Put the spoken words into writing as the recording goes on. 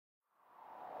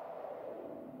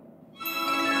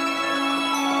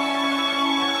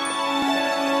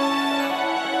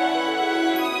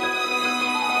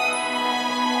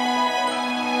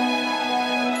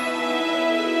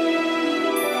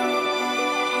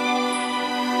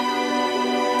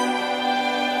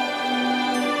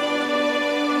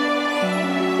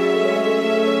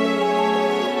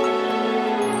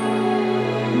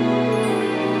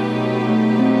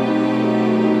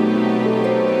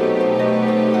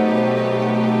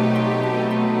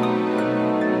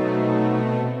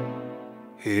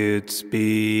It's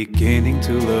beginning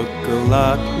to look a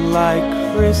lot like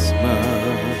Christmas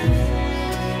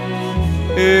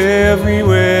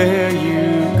everywhere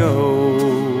you go.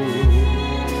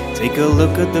 Take a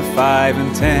look at the 5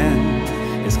 and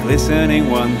 10, it's glistening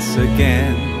once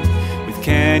again, with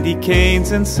candy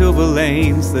canes and silver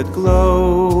lanes that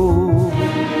glow.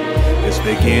 It's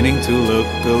beginning to look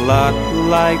a lot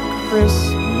like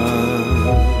Christmas.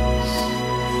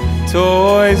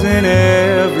 Toys in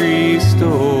every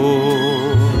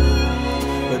store,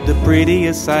 but the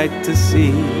prettiest sight to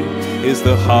see is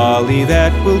the holly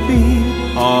that will be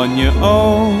on your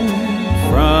own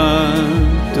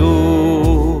front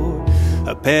door.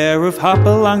 A pair of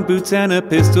hop-along boots and a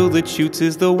pistol that shoots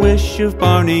is the wish of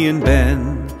Barney and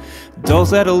Ben. Dolls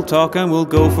that'll talk and will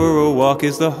go for a walk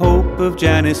is the hope of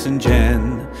Janice and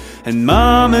Jen. And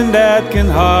Mom and Dad can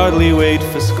hardly wait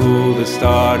for school to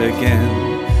start again.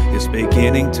 It's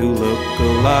beginning to look a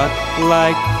lot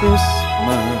like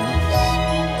Christmas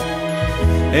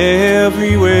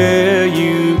everywhere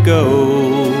you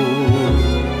go.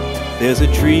 There's a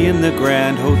tree in the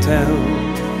Grand Hotel,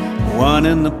 one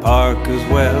in the park as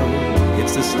well.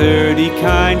 It's the sturdy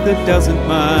kind that doesn't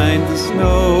mind the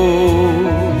snow.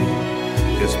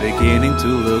 It's beginning to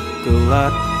look a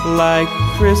lot like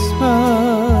Christmas.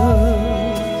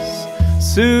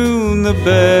 Soon the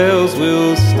bells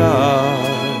will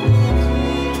start,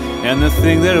 and the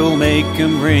thing that'll make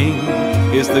them ring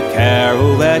is the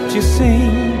carol that you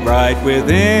sing right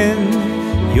within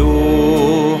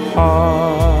your heart.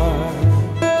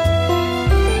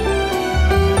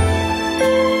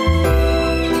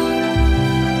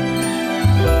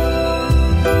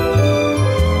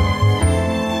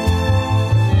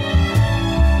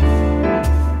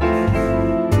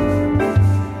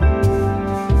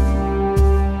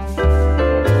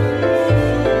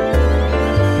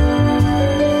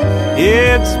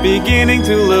 It's beginning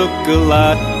to look a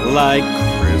lot like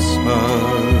Christmas.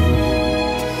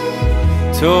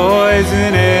 Toys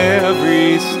in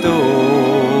every store,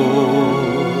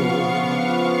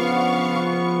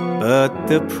 but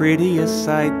the prettiest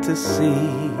sight to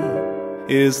see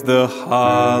is the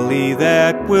holly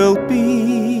that will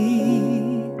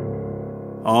be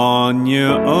on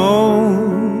your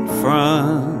own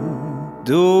front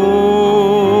door.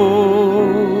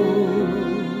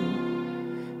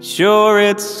 Sure,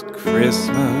 it's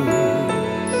Christmas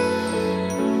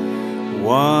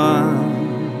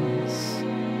once.